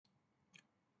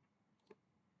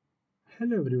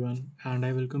Hello everyone, and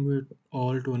I welcome you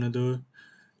all to another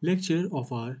lecture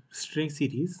of our string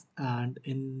series. And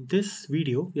in this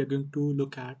video, we are going to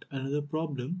look at another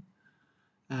problem.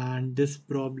 And this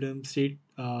problem state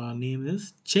name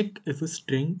is check if a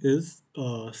string is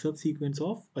a subsequence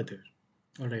of other.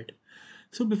 All right.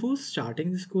 So before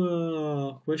starting this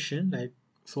question, like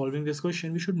solving this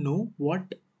question, we should know what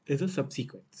is a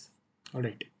subsequence. All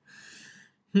right.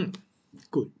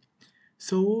 Cool.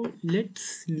 So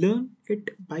let's learn it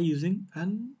by using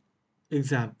an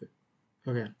example.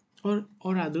 Okay. Or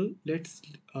rather, let's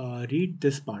read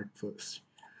this part first.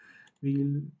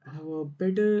 We'll have a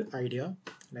better idea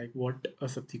like what a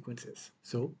subsequence is.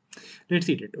 So let's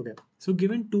read it. Okay. So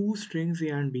given two strings A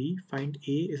and B, find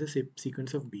A is a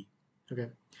subsequence of B. Okay.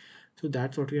 So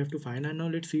that's what we have to find. And now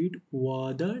let's read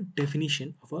the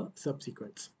definition of a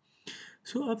subsequence.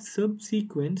 So a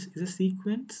subsequence is a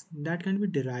sequence that can be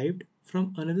derived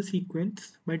from another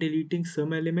sequence by deleting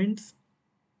some elements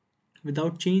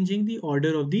without changing the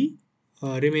order of the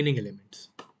remaining elements.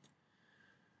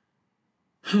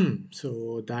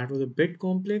 So that was a bit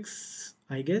complex,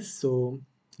 I guess. So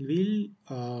we'll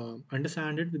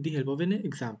understand it with the help of an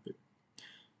example.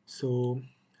 So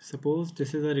suppose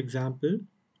this is our example.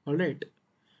 All right,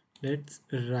 let's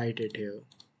write it here.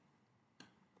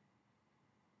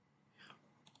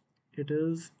 It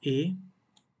is a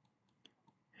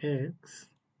x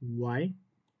y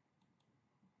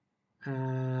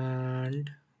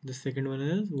and the second one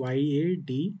is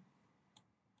YAD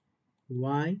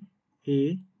YADXCP.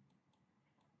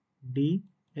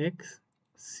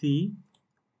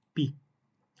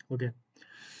 Okay.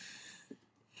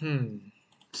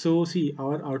 So see,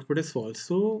 our output is false.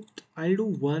 So I'll do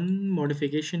one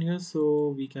modification here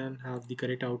so we can have the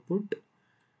correct output.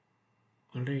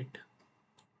 All right.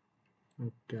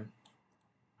 Okay.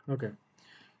 Okay.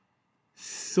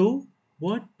 So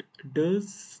what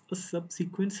does a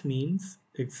subsequence means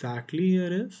exactly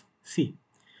here is, see,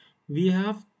 we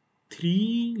have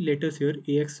three letters here,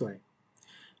 AXY,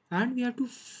 and we have to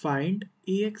find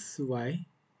AXY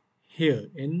here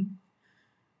in,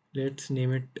 let's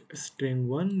name it string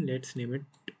 1, let's name it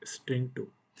string 2.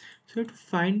 So to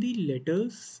find the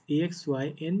letters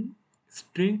AXY in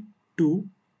string 2,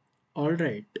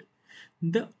 alright,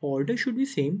 the order should be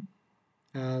same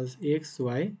as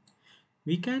AXY.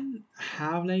 We can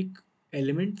have like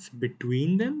elements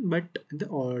between them, but the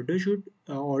order here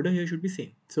should be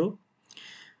same. So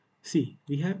see,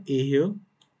 we have A here,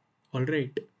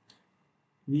 alright,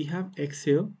 we have X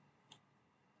here,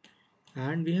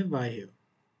 and we have Y here.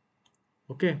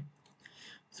 Okay,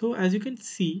 so as you can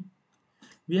see,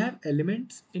 we have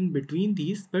elements in between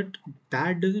these, but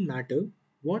that doesn't matter.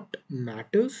 What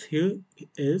matters here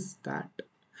is that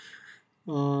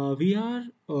we are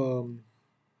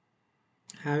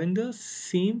having the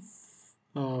same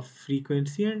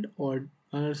frequency and or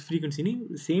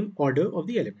same order of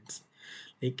the elements,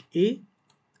 like A,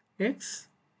 X,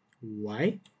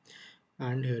 Y,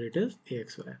 and here it is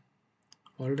AXY.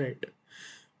 All right.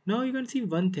 Now you can see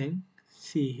one thing.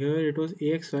 See, here it was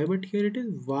AXY, but here it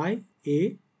is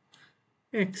YA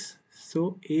X.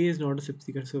 So A is not a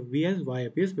subsequence of V as Y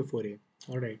appears before A.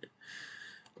 Alright.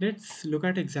 Let's look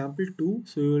at example 2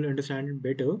 so you will understand it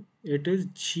better. It is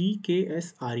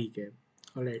GKSREK.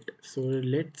 Alright. So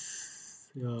let's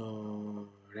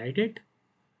write it.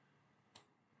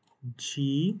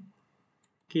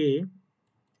 GKSREK.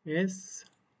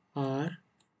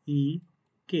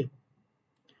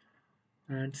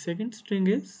 And second string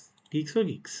is geeks for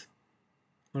geeks.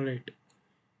 Alright.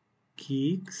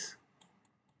 Geeks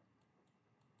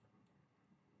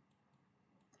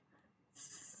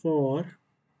for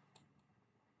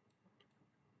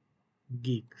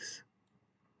geeks.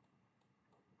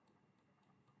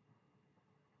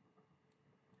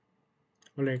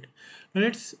 Alright, now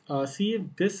let's see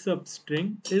if this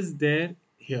substring is there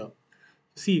here.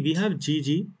 See, we have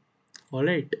GG,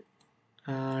 alright,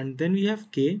 and then we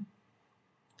have K,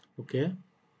 okay,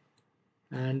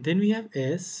 and then we have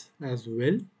S as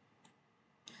well.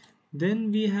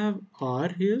 Then we have R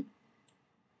here.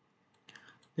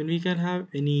 Then we can have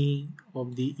any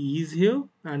of the E's here,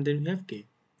 and then we have K.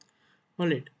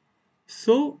 Alright,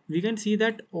 so we can see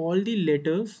that all the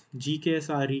letters G, K, S,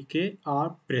 R, E, K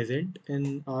are present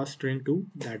in our string 2,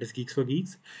 that is geeks for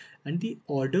geeks, and the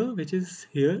order which is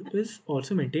here is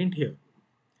also maintained here.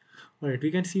 Alright,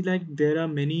 we can see like there are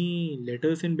many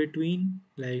letters in between,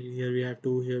 like here we have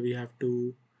 2, here we have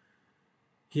 2,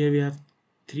 here we have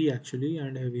 3 actually,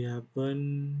 and here we have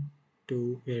 1,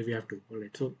 2, here we have 2.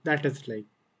 Alright, so that is like,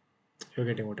 you're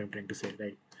getting what I'm trying to say,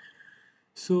 right?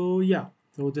 So yeah,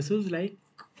 so this is like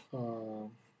uh,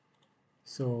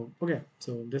 So okay,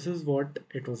 so this is what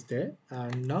it was there,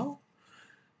 and now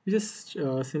we just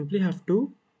simply have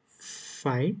to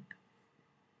find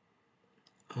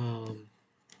um,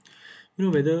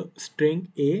 whether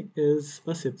string A is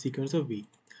a subsequence of B.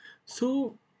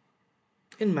 So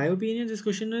in my opinion, this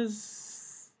question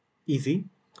is easy.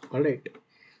 All right.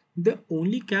 The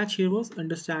only catch here was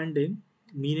understanding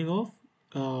meaning of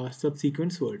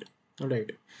subsequence word. All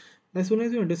right. As soon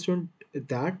as you understand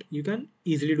that, you can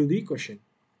easily do the question.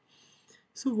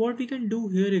 So what we can do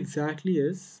here exactly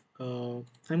is I'm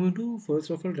going to first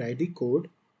of all write the code.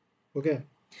 Okay,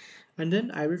 and then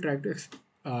I will try to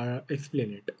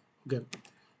explain it. Okay,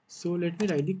 so let me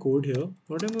write the code here.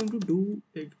 What I'm going to do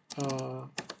uh,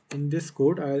 in this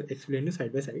code, I'll explain you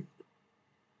side by side,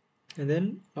 and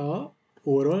then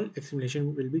overall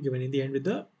explanation will be given in the end with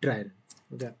the try run.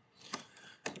 Okay,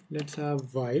 let's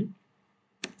have while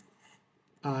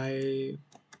I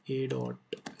a dot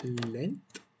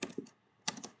length.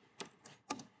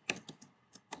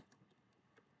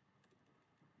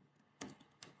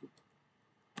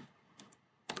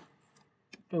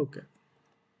 Okay.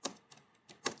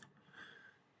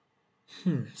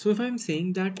 So if I'm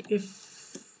saying that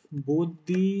if both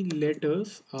the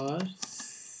letters are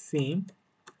same,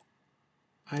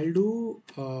 I'll do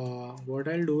what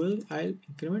I'll do is I'll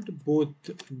increment both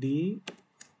the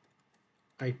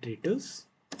iterators.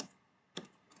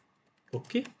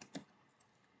 Okay.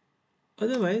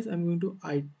 Otherwise, I'm going to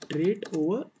iterate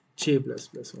over j plus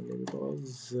plus only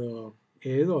because A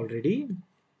is already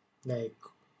like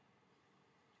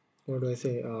what do I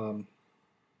say?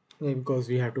 Like, because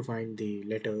we have to find the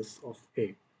letters of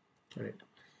A. Right.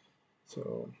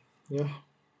 So yeah.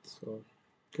 So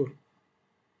cool.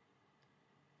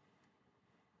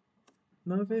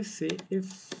 Now if I say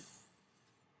if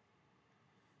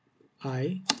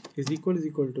I is equal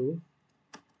to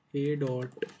a dot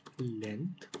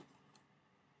length,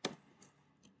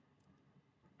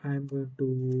 I'm going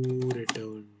to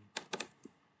return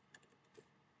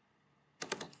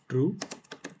true,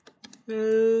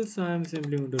 else I'm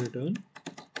simply going to return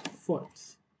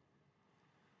false.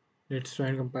 Let's try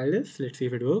and compile this. Let's see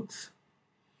if it works.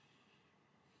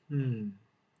 Hmm.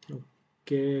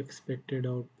 Okay, expected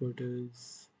output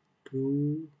is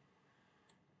true.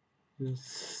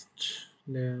 Just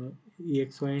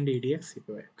EXY and ADXCP.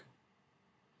 Okay.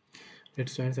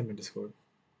 Let's try and submit this code.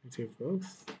 Let's see if it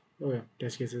works. Oh yeah,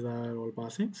 test cases are all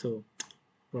passing, so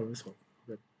problem solved.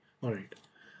 Okay. All right.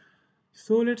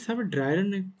 So let's have a dry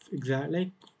run exact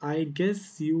like I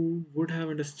guess you would have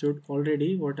understood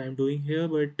already what I'm doing here,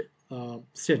 but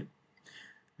still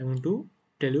I'm going to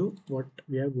tell you what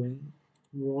we are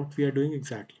doing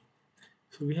exactly.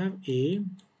 So we have A,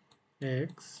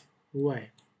 X, Y,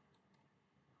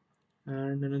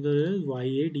 and another is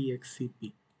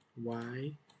YADXCP.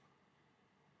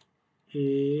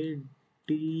 YADXCP.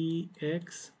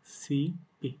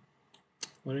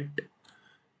 Alright,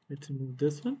 let's remove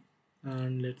this one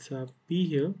and let's have P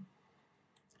here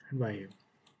and Y here.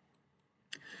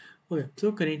 Okay,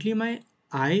 so currently my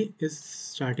I is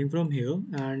starting from here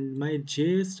and my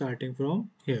J is starting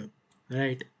from here,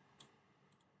 right?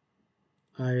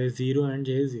 I is 0 and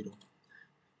J is 0.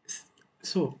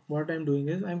 So what I'm doing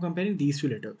is I'm comparing these two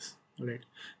letters, alright?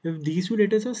 If these two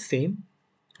letters are same,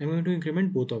 I'm going to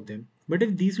increment both of them. But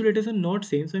if these two letters are not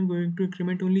same, so I'm going to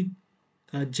increment only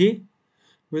J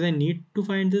because I need to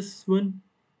find this one,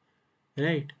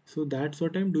 right? So that's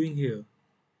what I'm doing here.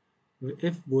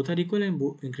 If both are equal, I'm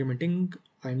going to increment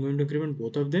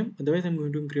both of them. Otherwise, I'm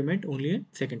going to increment only a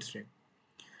second string.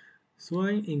 So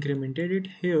I incremented it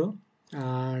here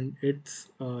and it's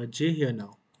j here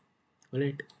now.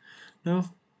 Alright. Now if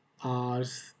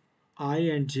ours I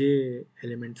and j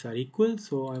elements are equal,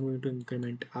 so I'm going to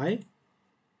increment I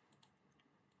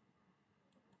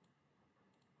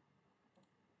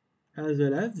as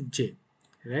well as j.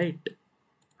 Right.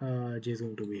 J is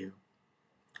going to be here.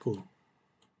 Cool.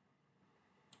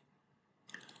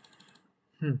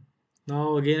 Hmm.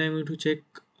 Now again I'm going to check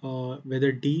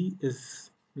whether D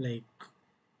is like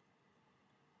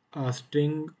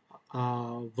string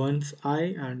once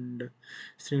I and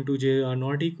string 2j are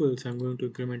not equal, so I'm going to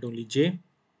increment only j.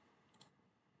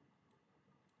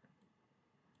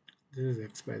 This is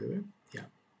x by the way. Yeah,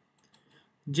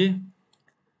 j.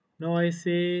 Now I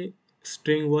say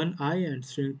string 1 I and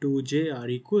string 2 j are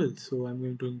equal, so I'm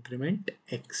going to increment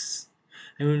x.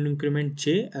 I'm going to increment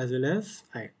j as well as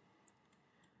I.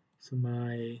 So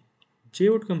my j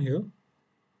would come here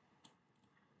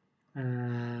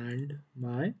and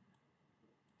my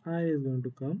I is going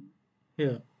to come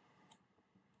here.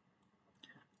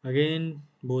 Again,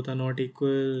 both are not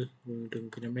equal, going to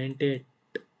increment it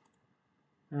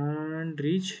and and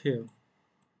reach here.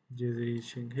 J is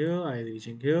reaching here, I is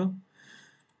reaching here,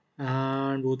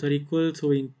 and both are equal, so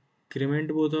we increment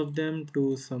both of them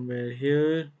to somewhere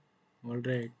here.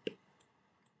 Alright,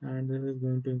 and this is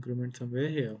going to increment somewhere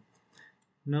here.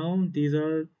 Now these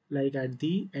are like at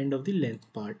the end of the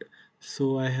length part.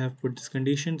 So I have put this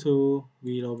condition, so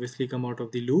we'll obviously come out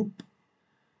of the loop,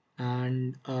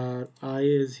 and our I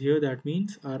is here, that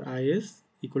means our I is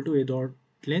equal to a dot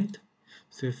length.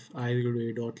 So if I is equal to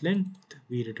a dot length,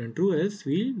 we return true, else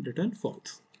we'll return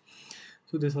false.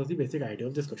 So this was the basic idea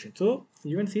of this question. So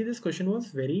you can see this question was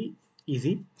very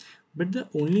easy, but the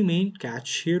only main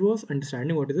catch here was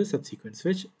understanding what is a subsequence,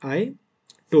 which I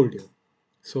told you.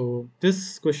 So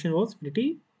this question was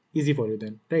pretty easy for you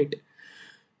then, right?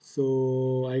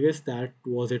 So I guess that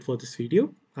was it for this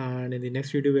video. And in the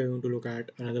next video, we are going to look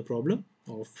at another problem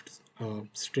of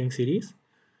string series.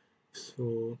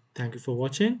 So thank you for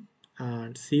watching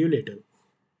and see you later.